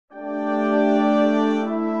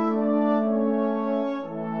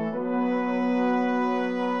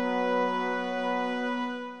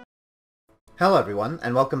Hello everyone,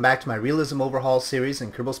 and welcome back to my Realism Overhaul series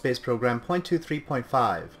in Kerbal Space Program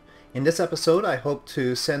 0.23.5. In this episode, I hope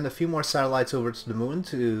to send a few more satellites over to the moon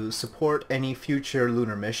to support any future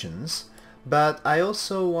lunar missions. But I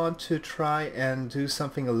also want to try and do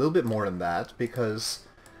something a little bit more than that, because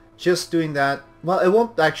just doing that, well, it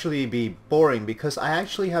won't actually be boring, because I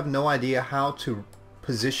actually have no idea how to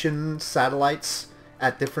position satellites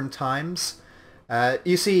at different times.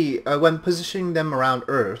 You see, when positioning them around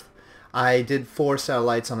Earth, I did 4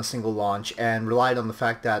 satellites on a single launch and relied on the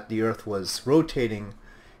fact that the Earth was rotating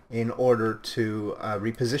in order to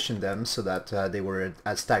reposition them so that they were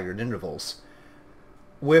at staggered intervals.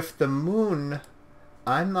 With the moon,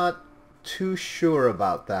 I'm not too sure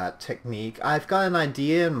about that technique. I've got an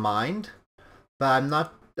idea in mind, but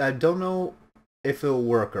I don't know if it'll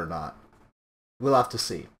work or not. We'll have to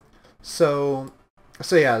see. So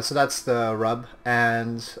that's the rub,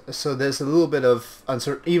 and so there's a little bit of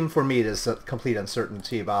uncertainty. Even for me, there's a complete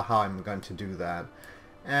uncertainty about how I'm going to do that.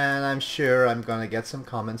 And I'm sure I'm going to get some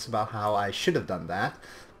comments about how I should have done that,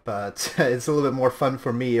 but it's a little bit more fun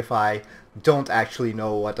for me if I don't actually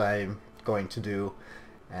know what I'm going to do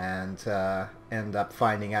and end up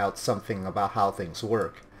finding out something about how things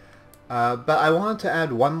work. But I wanted to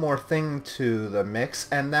add one more thing to the mix,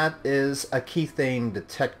 and that is a keythane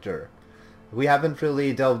detector. We haven't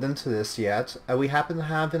really delved into this yet. We happen to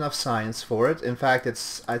have enough science for it. In fact,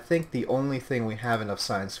 it's, I think, the only thing we have enough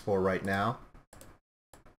science for right now.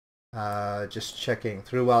 Just checking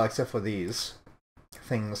through, well, except for these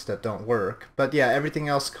things that don't work. But yeah, everything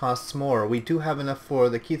else costs more. We do have enough for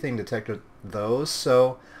the keythane detector, though,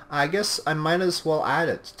 so I guess I might as well add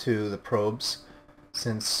it to the probes,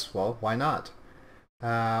 since, well, why not?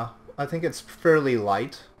 I think it's fairly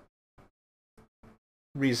light.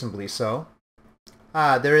 Reasonably so.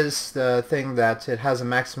 There is the thing that it has a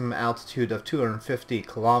maximum altitude of 250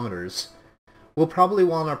 kilometers. We'll probably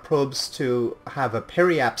want our probes to have a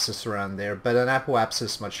periapsis around there, but an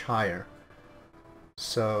apoapsis much higher.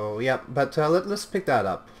 So, yeah, but let's pick that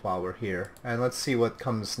up while we're here, and let's see what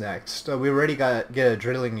comes next. We already get a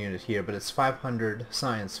drilling unit here, but it's 500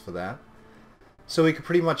 science for that. So we could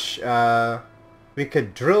pretty much, we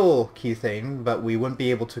could drill keythane, but we wouldn't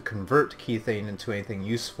be able to convert keythane into anything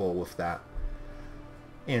useful with that.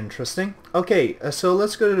 Interesting. Okay, so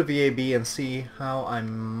let's go to the VAB and see how I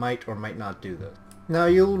might or might not do this. Now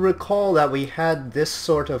you'll recall that we had this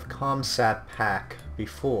sort of ComSat pack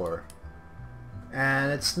before,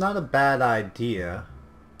 and it's not a bad idea,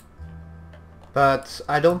 but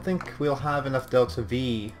I don't think we'll have enough delta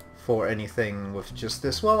V for anything with just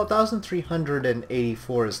this. Well,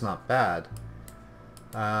 1384 is not bad.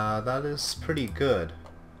 That is pretty good.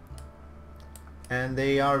 And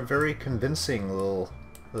they are very convincing little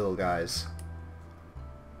guys.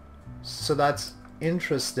 So that's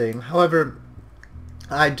interesting. However,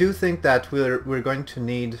 I do think that we're going to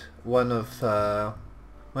need one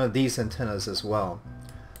of these antennas as well,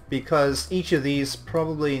 because each of these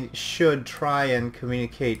probably should try and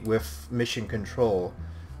communicate with mission control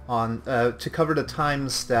on to cover the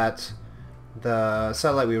times that the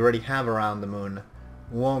satellite we already have around the moon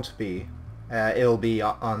won't be. It'll be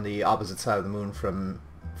on the opposite side of the moon from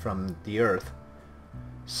the Earth.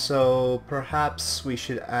 So perhaps we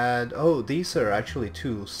should add... Oh, these are actually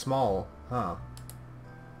too small, huh?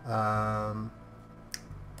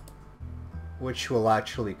 Which will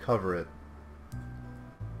actually cover it.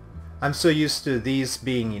 I'm so used to these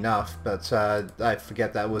being enough, but I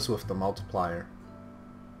forget that was with the multiplier.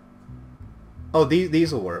 Oh,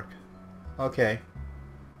 these will work. Okay.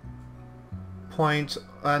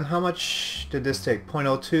 And how much did this take?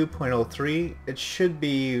 0.02, 0.03? It should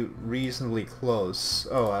be reasonably close.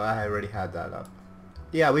 Oh, I already had that up.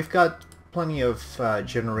 Yeah, we've got plenty of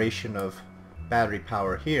generation of battery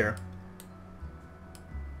power here.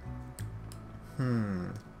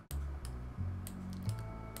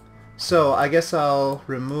 So I guess I'll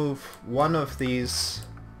remove one of these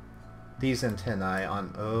antennae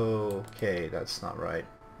on... Okay, that's not right.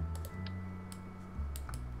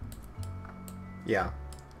 Yeah.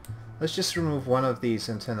 Let's just remove one of these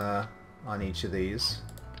antenna on each of these,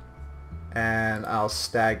 and I'll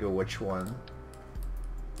stagger which one.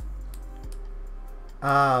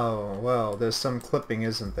 Oh, well, there's some clipping,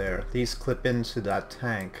 isn't there? These clip into that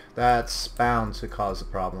tank. That's bound to cause a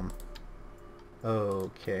problem.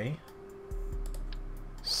 Okay.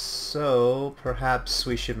 So, perhaps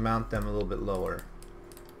we should mount them a little bit lower.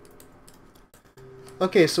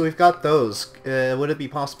 Okay, so we've got those. Would it be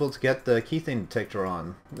possible to get the keythane detector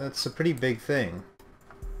on? That's a pretty big thing.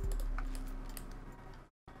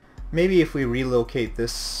 Maybe if we relocate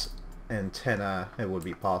this antenna, it would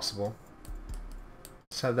be possible.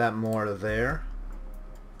 Let's have that more there.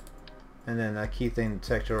 And then a key thing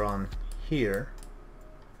detector on here.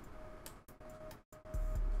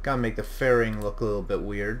 Gotta make the fairing look a little bit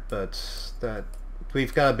weird, but that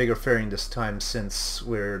we've got a bigger fairing this time since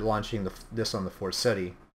we're launching this on the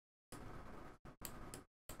Forseti.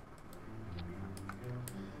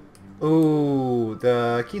 Ooh,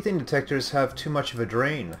 the key thing detectors have too much of a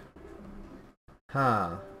drain.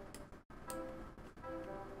 Huh.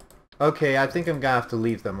 Okay, I think I'm gonna have to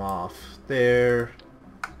leave them off. They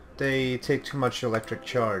take too much electric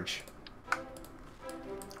charge.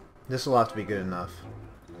 This will have to be good enough.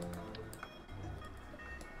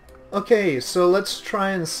 Okay, so let's try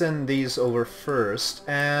and send these over first,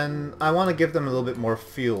 and I want to give them a little bit more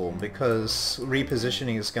fuel because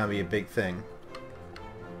repositioning is gonna be a big thing.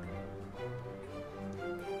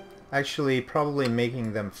 Actually, probably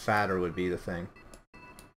making them fatter would be the thing.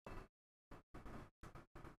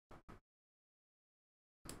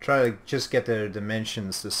 Try to just get their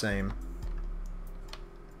dimensions the same.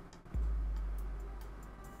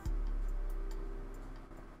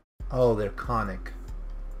 Oh, they're conic.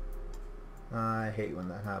 I hate when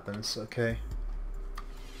that happens. Okay.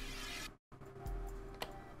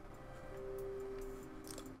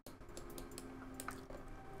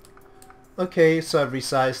 Okay, so I've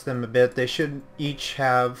resized them a bit. They should each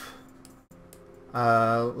have,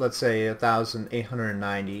 let's say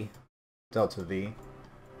 1,890 delta V.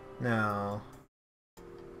 Now,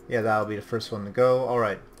 yeah, that'll be the first one to go.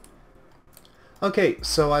 Alright. Okay,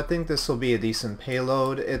 so I think this will be a decent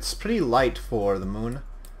payload. It's pretty light for the moon,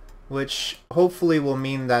 which hopefully will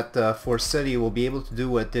mean that the Forseti will be able to do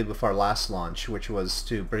what it did with our last launch, which was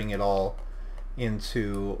to bring it all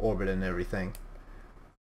into orbit and everything.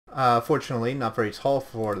 Fortunately, not very tall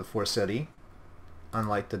for the Forseti,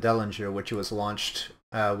 unlike the Dellinger,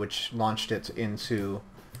 which launched it into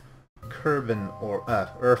Kerbal or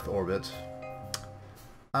Earth orbit.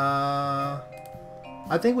 I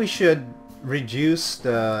think we should reduce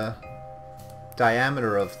the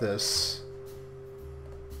diameter of this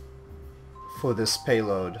for this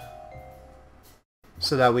payload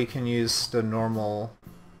so that we can use the normal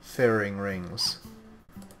fairing rings.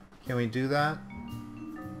 Can we do that?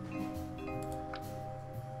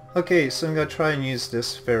 Okay, so I'm going to try and use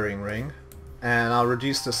this fairing ring, and I'll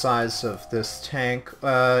reduce the size of this tank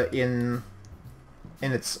in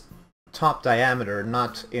its top diameter,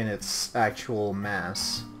 not in its actual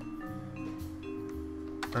mass.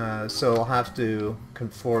 So I'll have to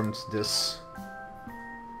conform to this.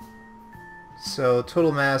 So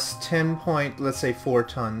total mass 4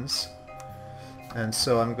 tons, and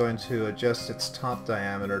so I'm going to adjust its top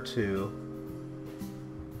diameter to.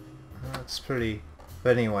 That's pretty.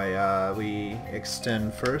 But anyway, we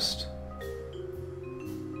extend first.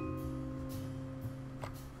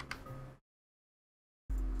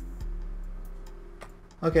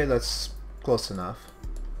 Okay, that's close enough.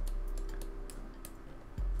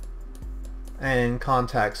 And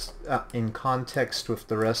in context with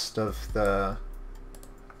the rest of the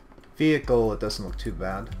vehicle, it doesn't look too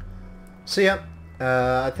bad. So yeah,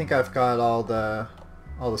 I think I've got all the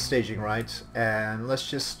staging right, and let's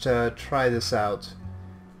just try this out.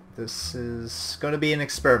 This is going to be an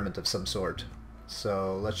experiment of some sort.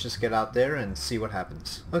 So let's just get out there and see what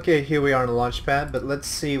happens. Okay, here we are on the launch pad, but let's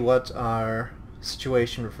see what our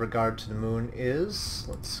situation with regard to the moon is.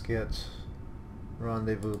 Let's get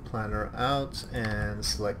rendezvous planner out and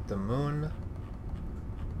select the moon.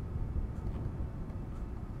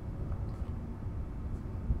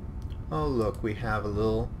 Oh look, we have a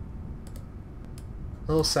little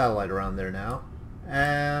satellite around there now.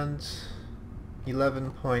 And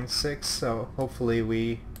 11.6, so hopefully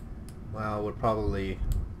we're probably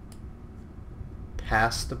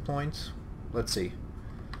past the point. Let's see.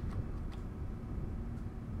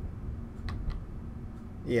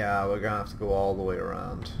 Yeah, we're gonna have to go all the way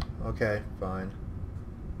around. Okay, fine.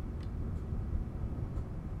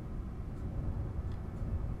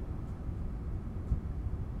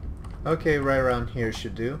 Okay, right around here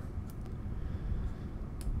should do.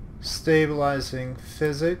 Stabilizing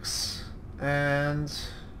physics. And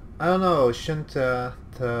I don't know, shouldn't the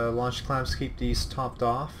launch clamps keep these topped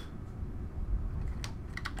off?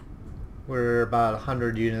 We're about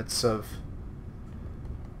 100 units of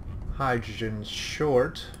hydrogen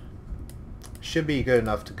short. Should be good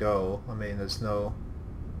enough to go. I mean, the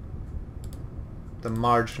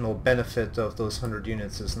marginal benefit of those 100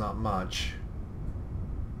 units is not much.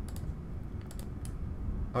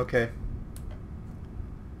 Okay.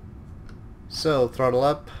 So, throttle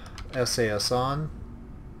up. SAS on.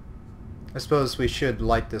 I suppose we should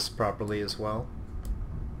light this properly as well.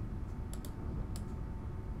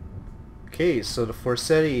 Okay, so the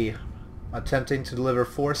Forseti attempting to deliver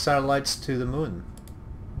 4 satellites to the moon.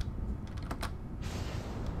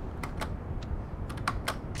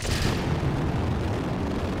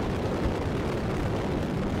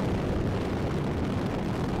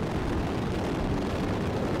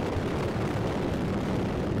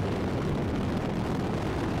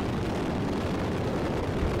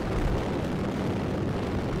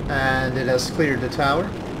 And it has cleared the tower.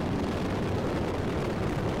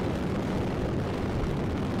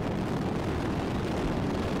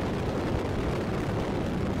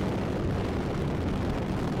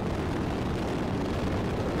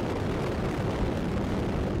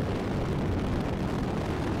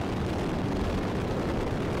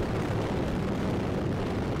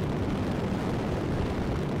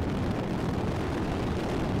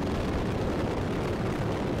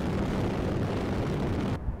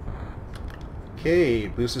 Okay,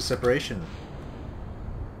 boosted separation.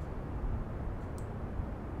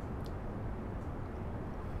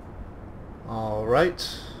 All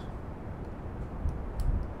right.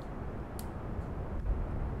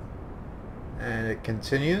 And it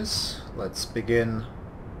continues. Let's begin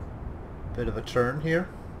a bit of a turn here.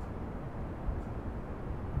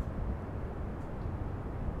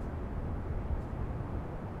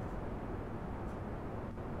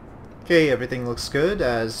 Okay, everything looks good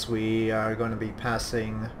as we are going to be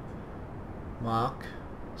passing Mach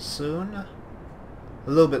soon. A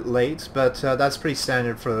little bit late, but that's pretty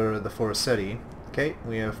standard for the Forseti. Okay,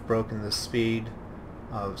 we have broken the speed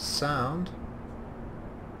of sound.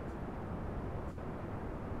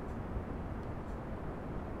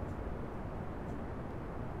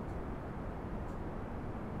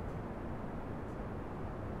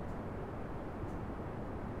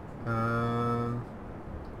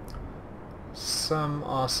 Some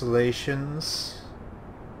oscillations.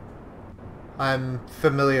 I'm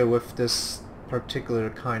familiar with this particular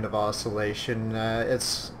kind of oscillation.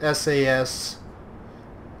 It's SAS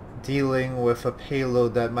dealing with a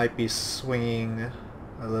payload that might be swinging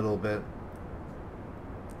a little bit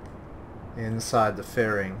inside the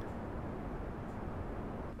fairing.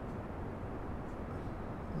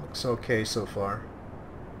 Looks okay so far.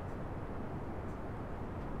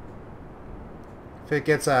 If it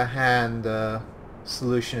gets out of hand, the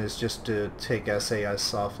solution is just to take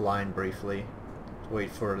SAS offline briefly,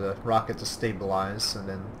 wait for the rocket to stabilize, and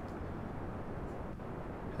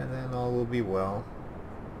then all will be well.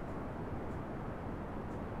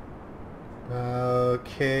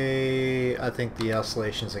 Okay, I think the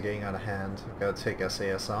oscillations are getting out of hand. I've got to take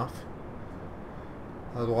SAS off.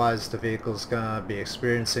 Otherwise the vehicle's gonna be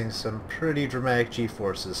experiencing some pretty dramatic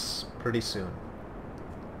G-forces pretty soon.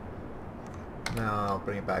 Now I'll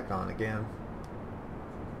bring it back on again.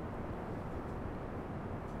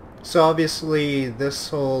 So obviously this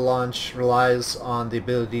whole launch relies on the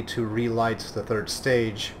ability to relight the third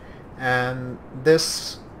stage, and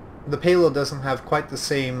the payload doesn't have quite the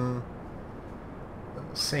same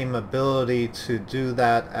ability to do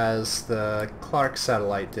that as the Clark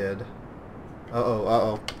satellite did.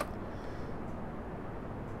 Uh-oh.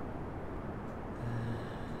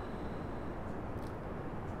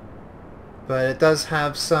 But it does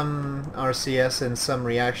have some RCS and some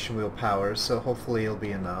reaction wheel power, so hopefully it'll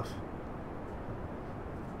be enough.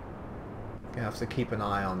 Gonna have to keep an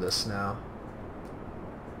eye on this now.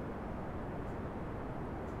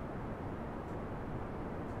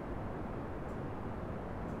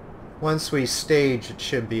 Once we stage, it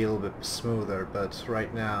should be a little bit smoother, but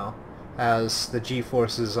right now, as the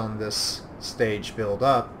G-forces on this stage build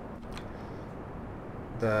up,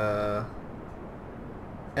 the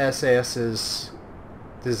SAS's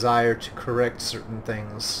desire to correct certain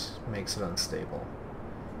things makes it unstable.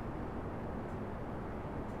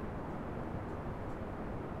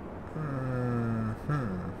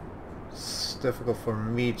 It's difficult for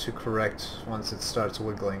me to correct once it starts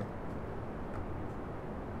wiggling.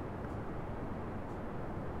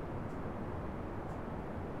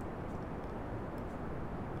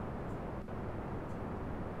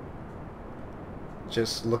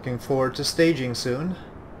 Just looking forward to staging soon.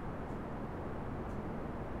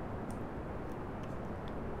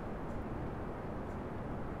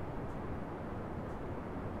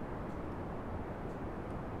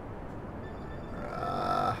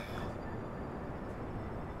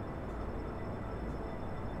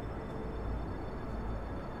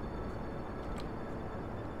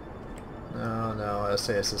 No,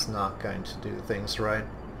 SAS is not going to do things right.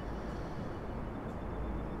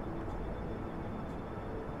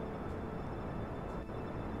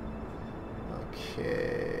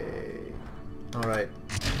 Okay. Alright.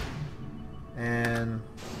 And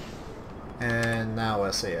now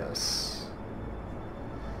SAS.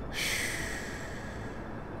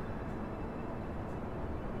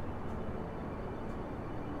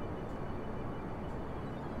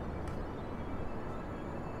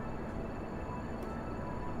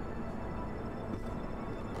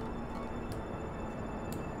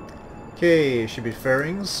 Okay, should be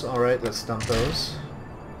fairings. Alright, let's dump those.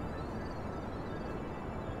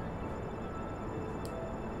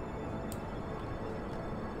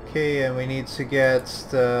 Okay, and we need to get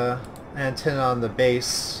the antenna on the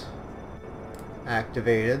base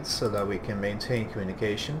activated so that we can maintain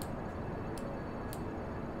communication.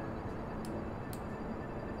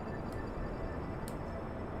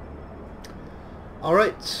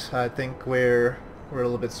 Alright, I think we're a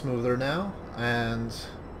little bit smoother now, and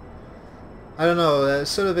I don't know,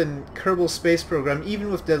 sort of in Kerbal Space Program,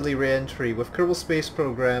 even with Deadly Re-entry, with Kerbal Space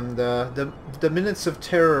Program, the minutes of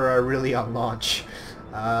terror are really on launch.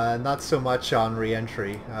 Not so much on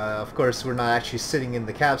re-entry. Of course, we're not actually sitting in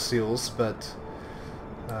the capsules, but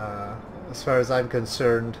as far as I'm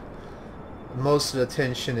concerned, most of the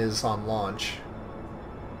tension is on launch.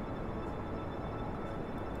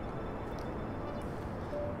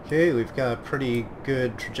 Okay, we've got a pretty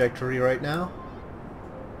good trajectory right now.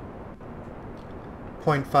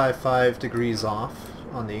 0.55 degrees off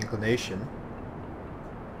on the inclination.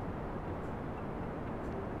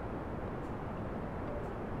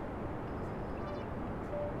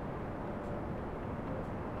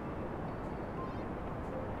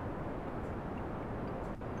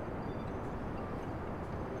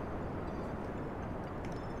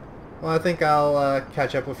 Well, I think I'll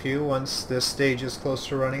catch up with you once this stage is close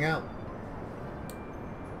to running out.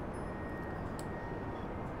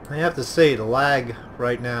 I have to say, the lag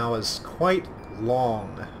right now is quite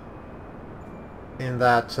long. In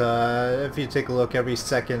that, if you take a look, every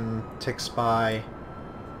second ticks by.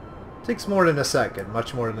 Takes more than a second,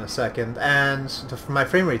 much more than a second, and my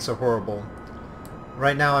frame rates are horrible.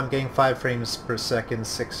 Right now I'm getting 5 frames per second,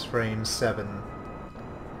 6 frames, 7.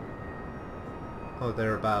 Oh,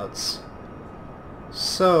 thereabouts.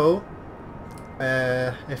 So,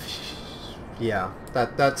 yeah,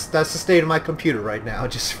 that's the state of my computer right now,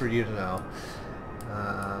 just for you to know.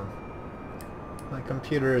 My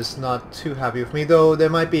computer is not too happy with me, though there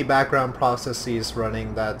might be background processes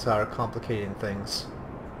running that are complicating things.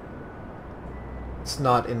 It's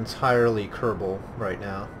not entirely Kerbal right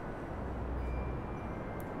now.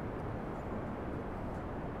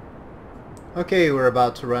 Okay, we're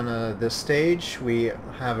about to run this stage. We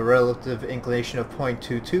have a relative inclination of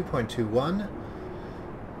 0.22, 0.21,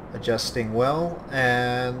 adjusting well,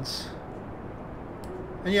 and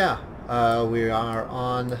yeah, we are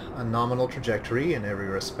on a nominal trajectory in every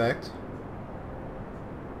respect.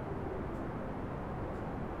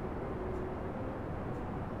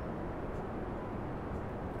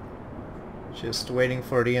 Just waiting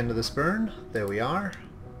for the end of this burn. There we are.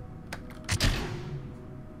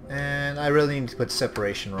 And I really need to put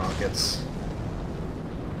separation rockets.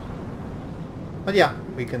 But yeah,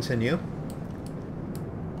 we continue.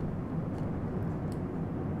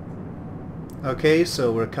 Okay,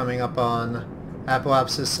 so we're coming up on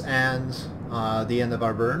apoapsis and the end of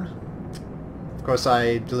our burn. Of course,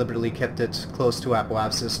 I deliberately kept it close to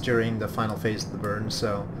apoapsis during the final phase of the burn,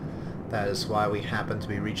 so that is why we happen to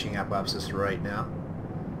be reaching apoapsis right now.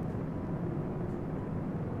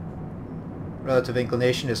 Relative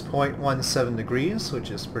inclination is 0.17 degrees,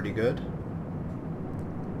 which is pretty good.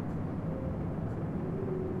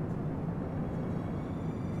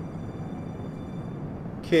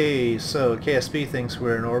 Okay, so KSP thinks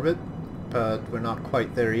we're in orbit, but we're not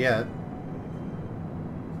quite there yet.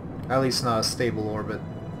 At least not a stable orbit,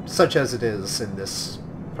 such as it is in this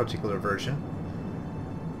particular version.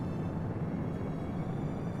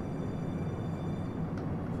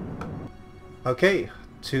 Okay,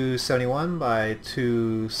 271 by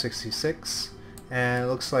 266, and it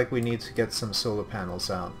looks like we need to get some solar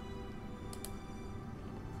panels out.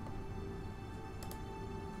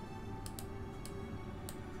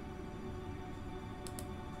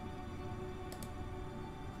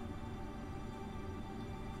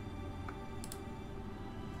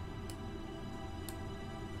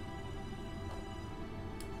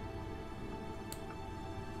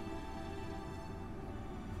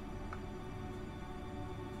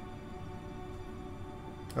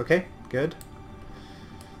 Okay, good.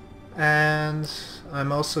 And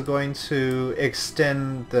I'm also going to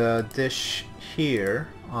extend the dish here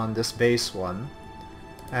on this base one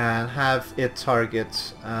and have it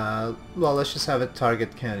target, well, let's just have it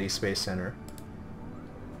target Kennedy Space Center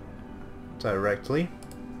directly.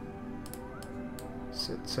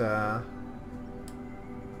 So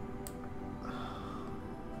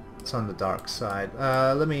it's on the dark side.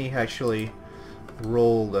 Let me actually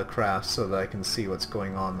roll the craft so that I can see what's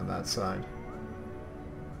going on that side.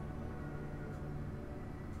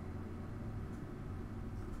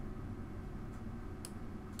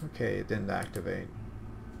 Okay, it didn't activate.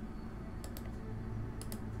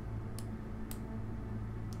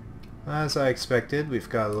 As I expected, we've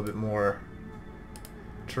got a little bit more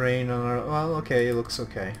terrain on our... Well, okay, it looks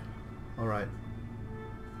okay. Alright.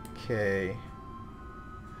 Okay.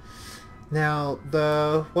 Now,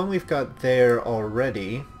 the one we've got there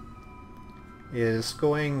already is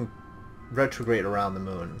going retrograde around the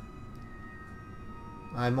moon.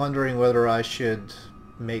 I'm wondering whether I should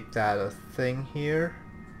make that a thing here.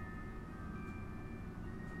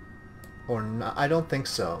 Or not. I don't think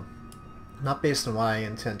so. Not based on what I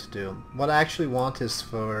intend to do. What I actually want is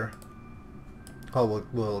for... Oh,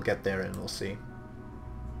 we'll get there and we'll see.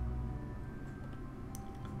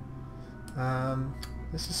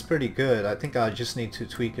 This is pretty good. I think I just need to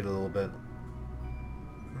tweak it a little bit.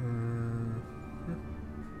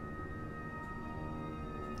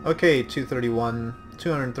 Okay,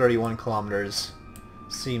 231 kilometers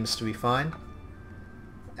seems to be fine.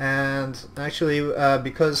 And actually,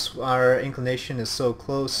 because our inclination is so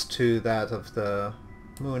close to that of the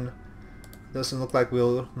moon, doesn't look like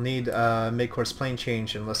we'll need a mid-course plane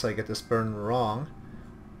change unless I get this burn wrong.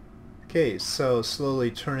 Okay, so slowly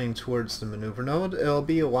turning towards the maneuver node. It'll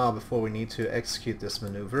be a while before we need to execute this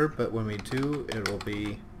maneuver, but when we do, it will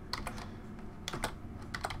be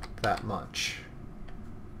that much.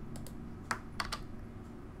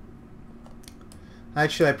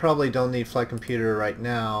 Actually, I probably don't need flight computer right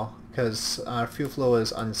now because our fuel flow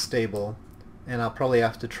is unstable, and I'll probably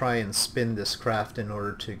have to try and spin this craft in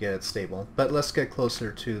order to get it stable. But let's get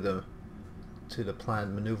closer to the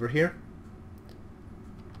planned maneuver here.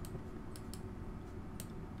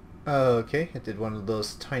 Okay, it did one of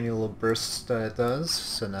those tiny little bursts that it does,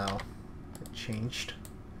 so now it changed.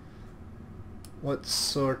 What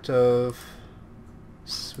sort of...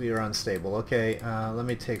 We are unstable. Okay, let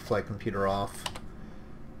me take flight computer off.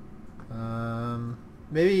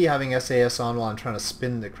 Maybe having SAS on while I'm trying to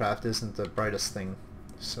spin the craft isn't the brightest thing,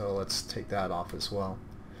 so let's take that off as well.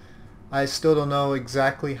 I still don't know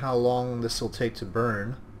exactly how long this will take to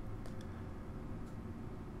burn.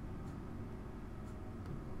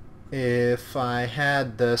 If I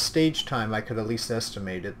had the stage time, I could at least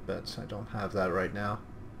estimate it, but I don't have that right now.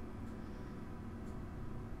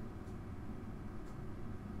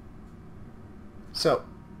 So,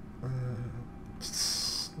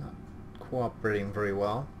 it's not cooperating very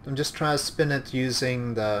well. I'm just trying to spin it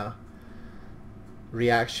using the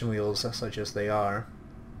reaction wheels such as they are.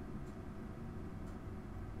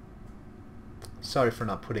 Sorry for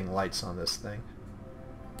not putting lights on this thing.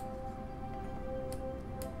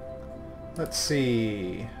 Let's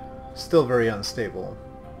see. Still very unstable.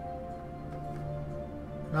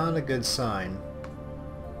 Not a good sign.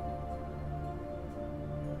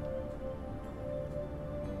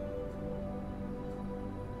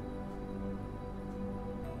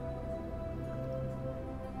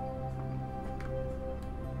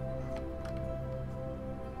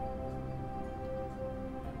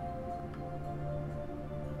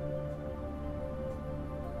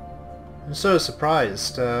 I'm so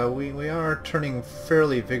surprised. We are turning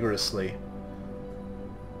fairly vigorously.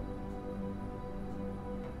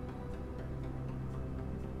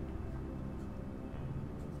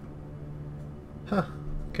 Huh.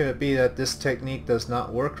 Could it be that this technique does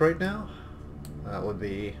not work right now? That would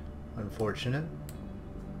be unfortunate.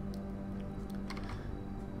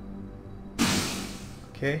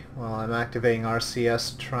 Okay, well, I'm activating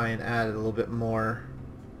RCS to try and add a little bit more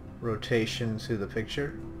rotation to the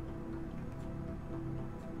picture.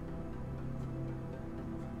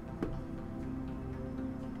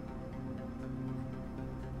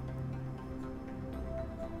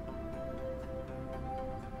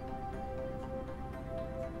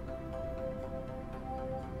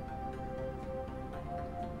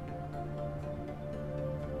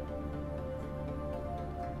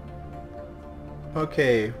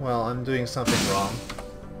 Okay, well, I'm doing something wrong.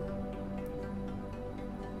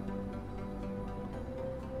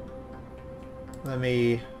 Let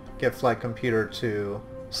me get flight computer to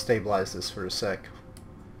stabilize this for a sec.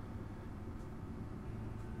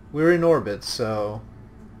 We're in orbit, so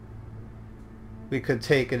we could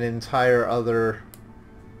take an entire other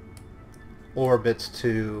orbit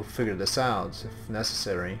to figure this out if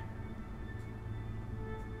necessary.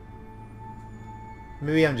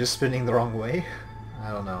 Maybe I'm just spinning the wrong way? I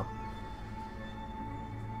don't know.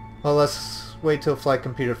 Well, let's wait till flight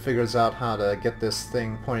computer figures out how to get this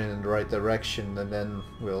thing pointed in the right direction, and then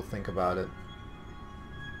we'll think about it.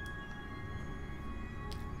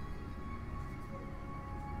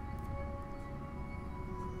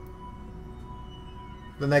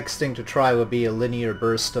 The next thing to try would be a linear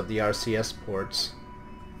burst of the RCS ports.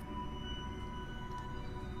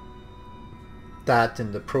 That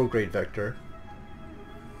in the prograde vector.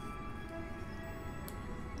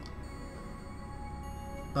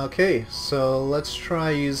 Okay, so let's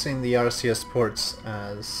try using the RCS ports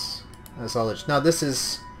as knowledge. Now this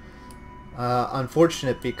is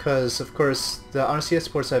unfortunate because, of course, the RCS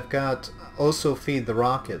ports I've got also feed the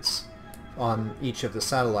rockets on each of the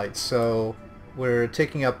satellites, so we're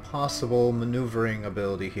taking up possible maneuvering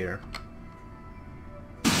ability here.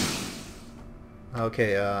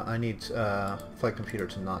 Okay, I need flight computer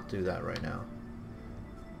to not do that right now.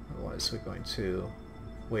 Otherwise we're going to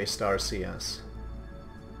waste RCS.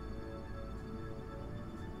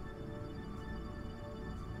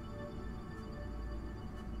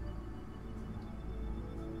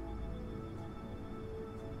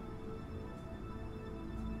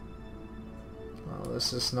 Well,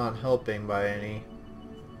 this is not helping by any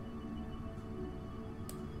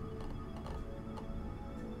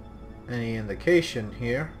indication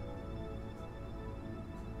here.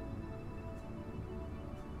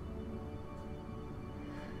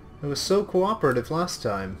 It was so cooperative last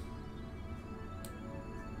time.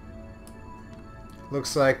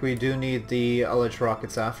 Looks like we do need the LH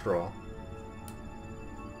rockets after all.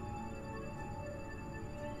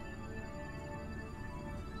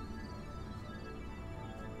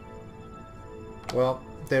 Well,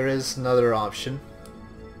 there is another option.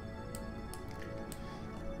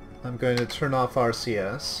 I'm going to turn off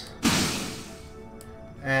RCS.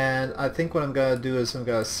 And I think what I'm going to do is I'm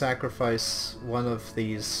going to sacrifice one of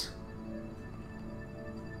these.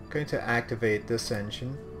 I'm going to activate this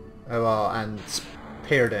engine. Well, and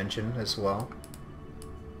paired engine as well.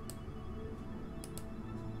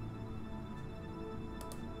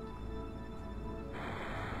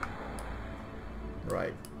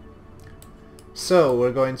 Right. So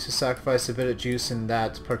we're going to sacrifice a bit of juice in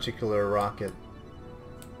that particular rocket.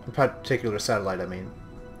 Particular satellite, I mean.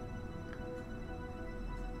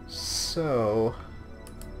 So...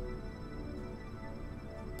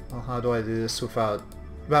 well, how do I do this without...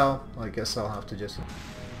 well, I guess I'll have to just...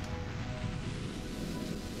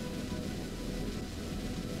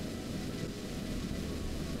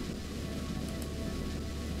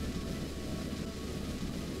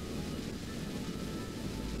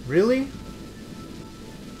 really?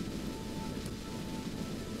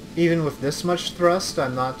 Even with this much thrust,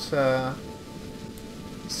 I'm not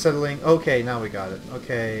settling... okay, now we got it.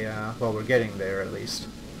 Okay, well, we're getting there at least.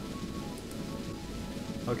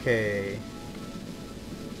 Okay.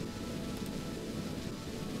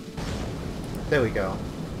 There we go.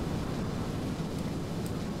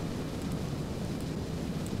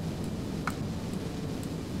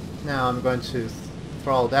 Now I'm going to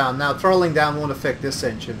throttle down. Now throttling down won't affect this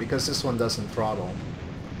engine because this one doesn't throttle.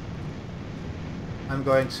 I'm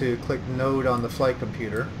going to click node on the flight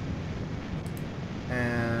computer,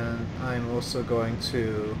 and I'm also going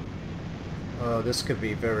to... this could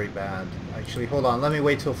be very bad. Actually, hold on, let me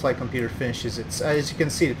wait till flight computer finishes. It's, as you can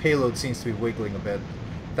see, the payload seems to be wiggling a bit,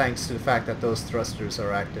 thanks to the fact that those thrusters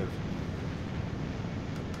are active.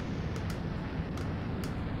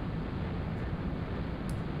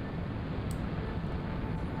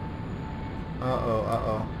 Uh-oh,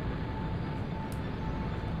 uh-oh.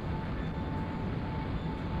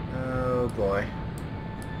 Oh boy.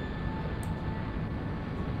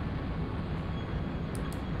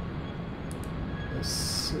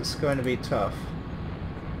 This is going to be tough.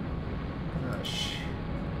 Gosh.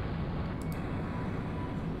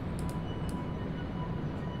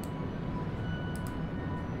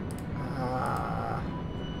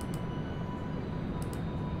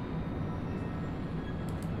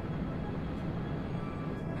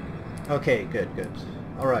 Okay, good, good.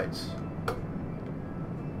 Alright.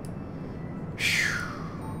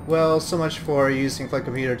 Well, so much for using flight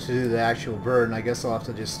computer to do the actual burn. I guess I'll have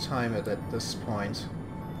to just time it at this point.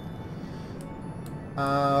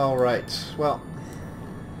 Alright, well.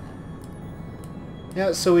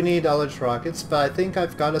 Yeah, so we need LH rockets, but I think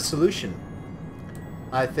I've got a solution.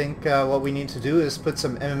 I think what we need to do is put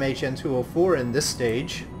some MMH-N204 in this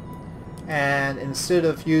stage, and instead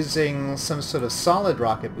of using some sort of solid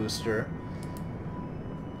rocket booster,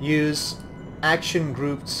 use action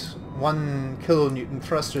grouped 1 kilonewton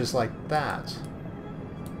thrusters like that.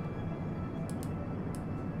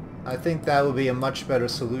 I think that would be a much better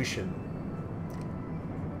solution.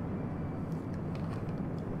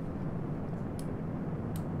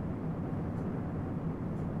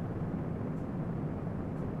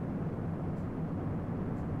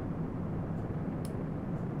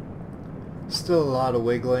 Still a lot of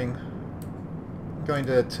wiggling. I'm going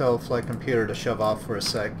to tell flight computer to shove off for a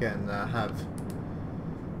sec and have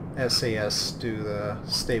SAS do the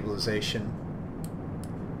stabilization.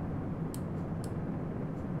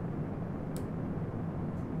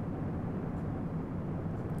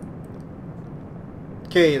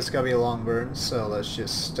 Okay, it's gonna be a long burn, so let's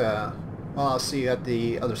just, well, I'll see you at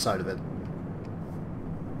the other side of it.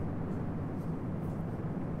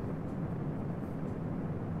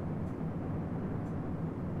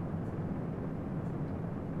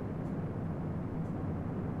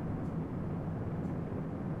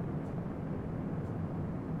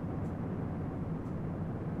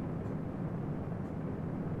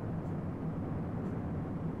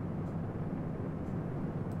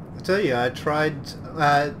 I tell you, I tried,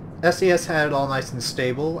 SAS had it all nice and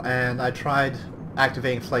stable, and I tried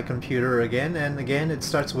activating flight computer again, and again it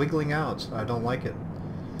starts wiggling out. I don't like it.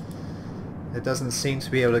 It doesn't seem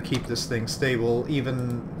to be able to keep this thing stable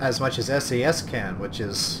even as much as SAS can, which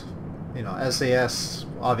is, you know, SAS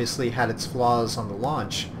obviously had its flaws on the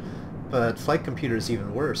launch, but flight computer is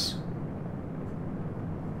even worse.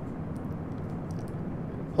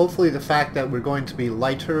 Hopefully the fact that we're going to be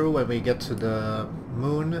lighter when we get to the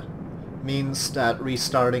moon means that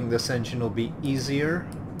restarting this engine will be easier,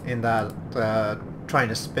 in that trying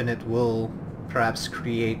to spin it will perhaps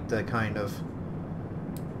create the kind of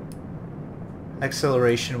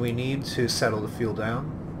acceleration we need to settle the fuel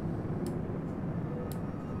down.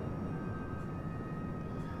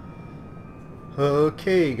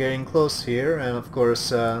 Okay, getting close here, and of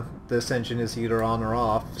course this engine is either on or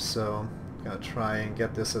off, so gotta try and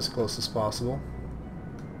get this as close as possible.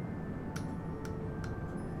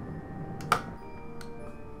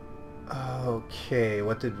 Okay,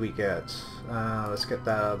 what did we get? Let's get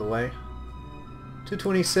that out of the way.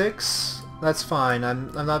 226, that's fine.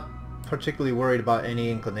 I'm not particularly worried about any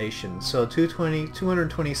inclination. So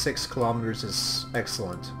 226 kilometers is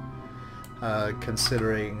excellent,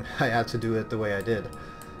 considering I had to do it the way I did.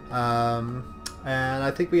 And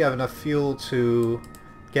I think we have enough fuel to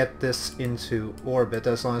get this into orbit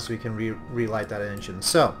as long as we can relight that engine.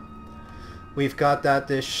 So we've got that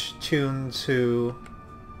dish tuned to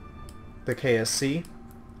the KSC,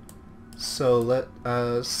 so let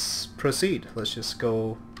us proceed. Let's just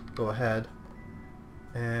go ahead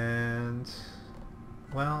and,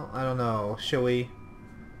 well, I don't know, shall we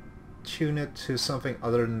tune it to something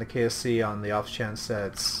other than the KSC on the off chance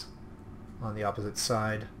that it's on the opposite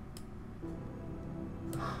side?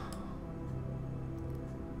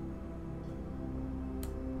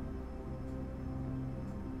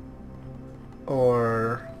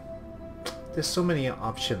 Or there's so many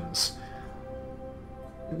options.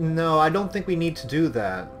 No, I don't think we need to do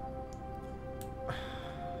that,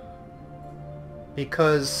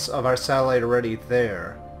 because of our satellite already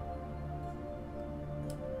there.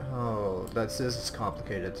 Oh, this is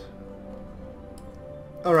complicated.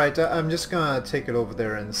 Alright, I'm just gonna take it over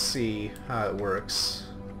there and see how it works.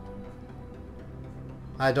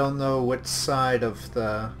 I don't know which side of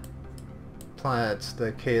the planet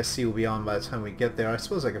the KSC will be on by the time we get there. I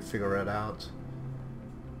suppose I could figure it out.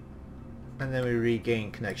 And then we regain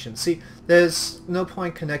connection. See, there's no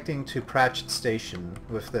point connecting to Pratchett Station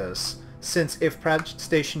with this, since if Pratchett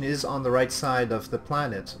Station is on the right side of the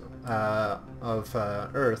planet, of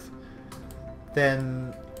Earth,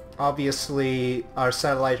 then obviously our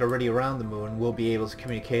satellite already around the moon will be able to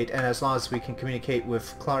communicate, and as long as we can communicate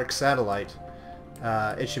with Clark's satellite,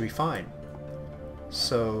 it should be fine.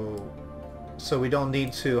 So we don't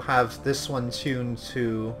need to have this one tuned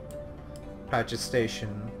to Pratchett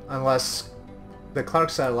Station, unless the Clark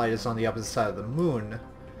satellite is on the opposite side of the moon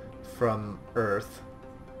from Earth.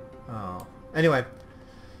 Oh. Anyway,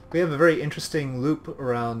 we have a very interesting loop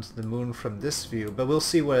around the moon from this view, but we'll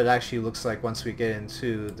see what it actually looks like once we get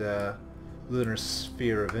into the lunar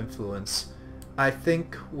sphere of influence. I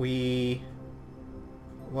think we...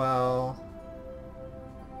 well...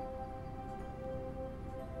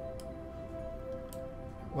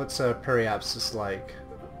 what's a periapsis like?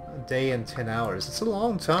 A day and 10 hours. It's a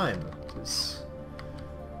long time.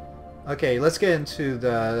 Okay, let's get into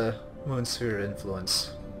the moon sphere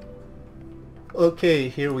influence. Okay,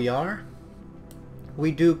 here we are.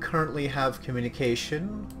 We do currently have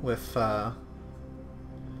communication with the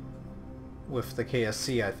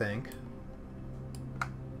KSC, I think.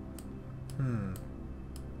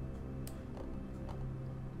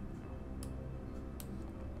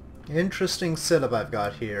 Interesting setup I've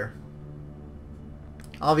got here.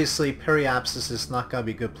 Obviously, periapsis is not going to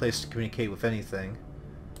be a good place to communicate with anything.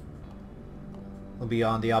 We'll be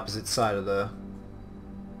on the opposite side of the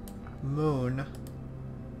moon.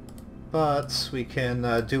 But we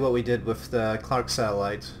can do what we did with the Clark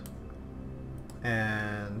satellite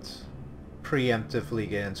and preemptively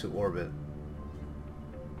get into orbit.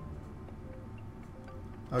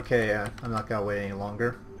 Okay, I'm not going to wait any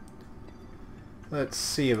longer. Let's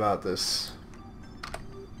see about this.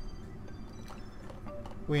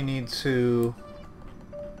 We need to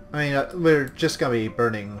I mean, we're just gonna be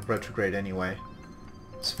burning retrograde anyway.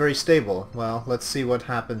 It's very stable. Well, let's see what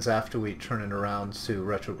happens after we turn it around to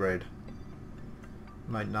retrograde.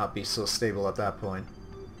 Might not be so stable at that point.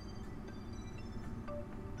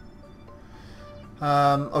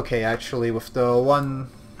 Okay, actually, with the one...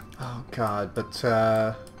 Oh god, but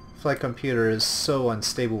flight computer is so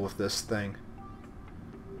unstable with this thing.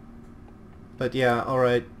 But yeah,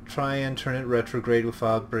 alright, try and turn it retrograde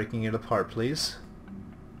without breaking it apart, please.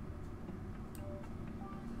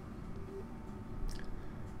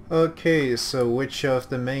 Okay, so which of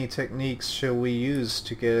the many techniques shall we use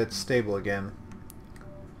to get it stable again?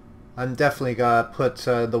 I'm definitely gonna put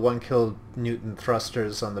the 1 kilonewton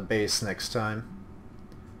thrusters on the base next time.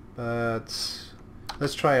 But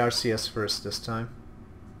let's try RCS first this time.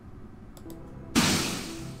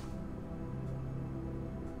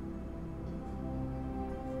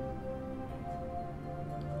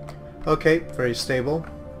 Okay, very stable.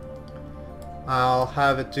 I'll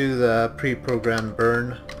have it do the pre-programmed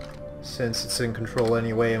burn since it's in control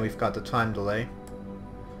anyway and we've got the time delay.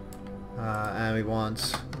 And we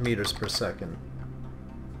want meters per second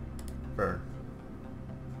burn.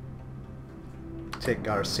 Take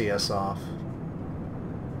our CS off.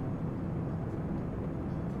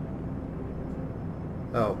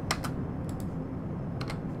 Oh.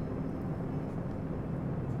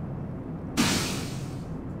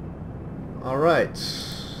 Alright.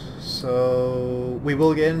 So we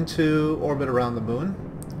will get into orbit around the moon.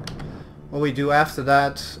 What we do after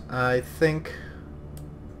that, I think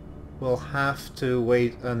we'll have to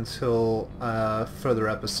wait until a further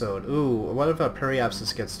episode. Ooh, what if our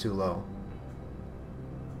periapsis gets too low?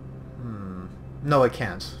 No, it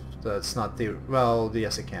can't. That's not the... Well,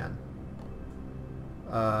 yes it can.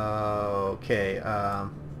 Okay, let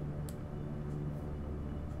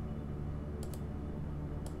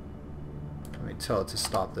me tell it to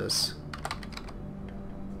stop this.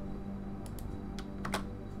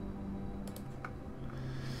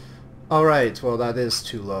 Alright, well that is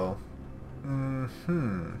too low.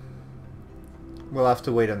 We'll have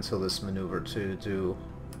to wait until this maneuver to do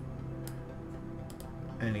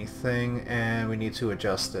anything, and we need to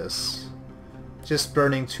adjust this. Just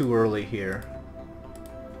burning too early here.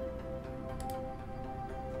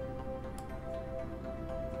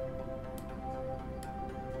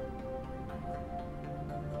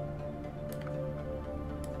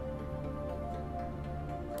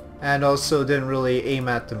 And also didn't really aim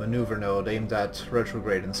at the maneuver node, aimed at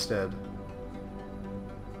retrograde instead.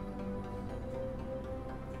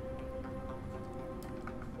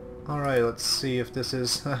 Alright, let's see if this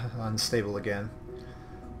is unstable again.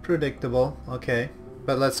 Predictable, okay.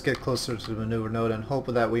 But let's get closer to the maneuver node and hope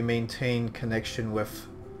that we maintain connection with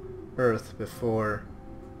Earth before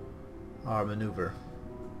our maneuver.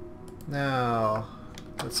 Now,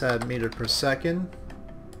 let's add meter per second.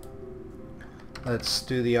 Let's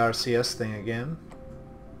do the RCS thing again.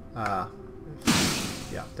 Yeah,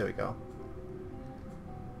 there we go.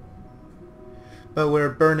 But we're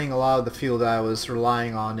burning a lot of the fuel that I was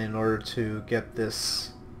relying on in order to get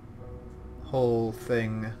this whole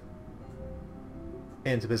thing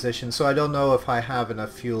into position. So I don't know if I have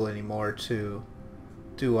enough fuel anymore to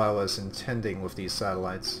do what I was intending with these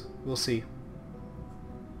satellites. We'll see.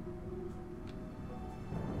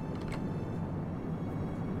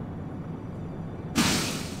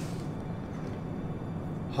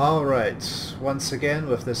 Alright, once again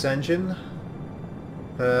with this engine,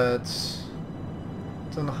 but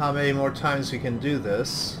don't know how many more times we can do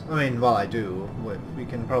this. I mean, well, I do. We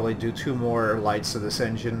can probably do 2 more lights of this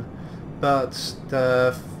engine, but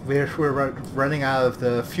we're running out of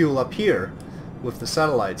the fuel up here with the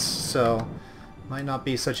satellites, so might not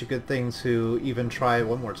be such a good thing to even try it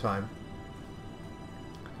one more time.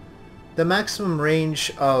 The maximum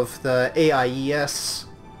range of the AIES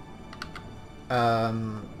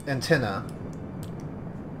antenna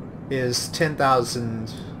is 10,000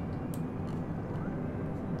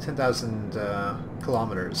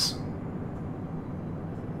 kilometers.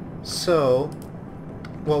 So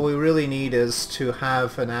what we really need is to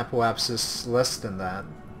have an apoapsis less than that.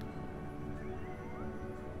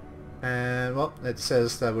 And well, it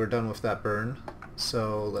says that we're done with that burn,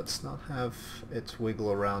 so let's not have it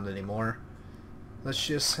wiggle around anymore. Let's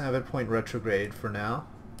just have it point retrograde for now.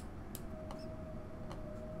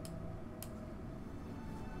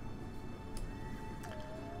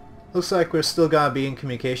 Looks like we're still gonna be in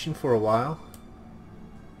communication for a while.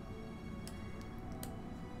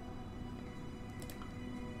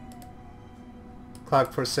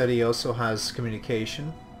 Clock Forseti also has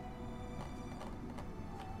communication.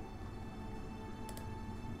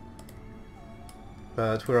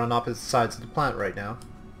 But we're on opposite sides of the planet right now.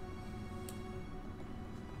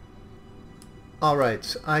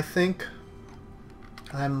 Alright, I think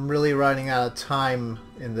I'm really running out of time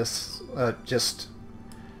in this, just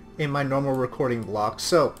in my normal recording block.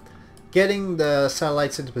 So, getting the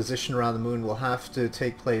satellites into position around the moon will have to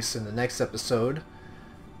take place in the next episode.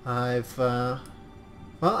 Well,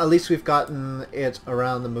 at least we've gotten it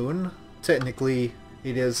around the moon. Technically,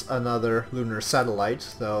 it is another lunar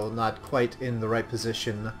satellite, though not quite in the right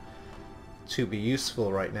position to be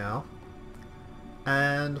useful right now.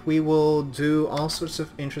 And we will do all sorts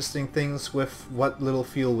of interesting things with what little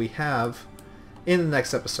fuel we have in the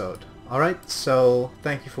next episode. Alright, so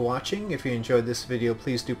thank you for watching. If you enjoyed this video,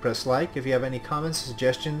 please do press like. If you have any comments or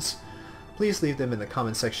suggestions, please leave them in the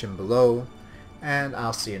comment section below, and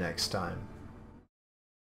I'll see you next time.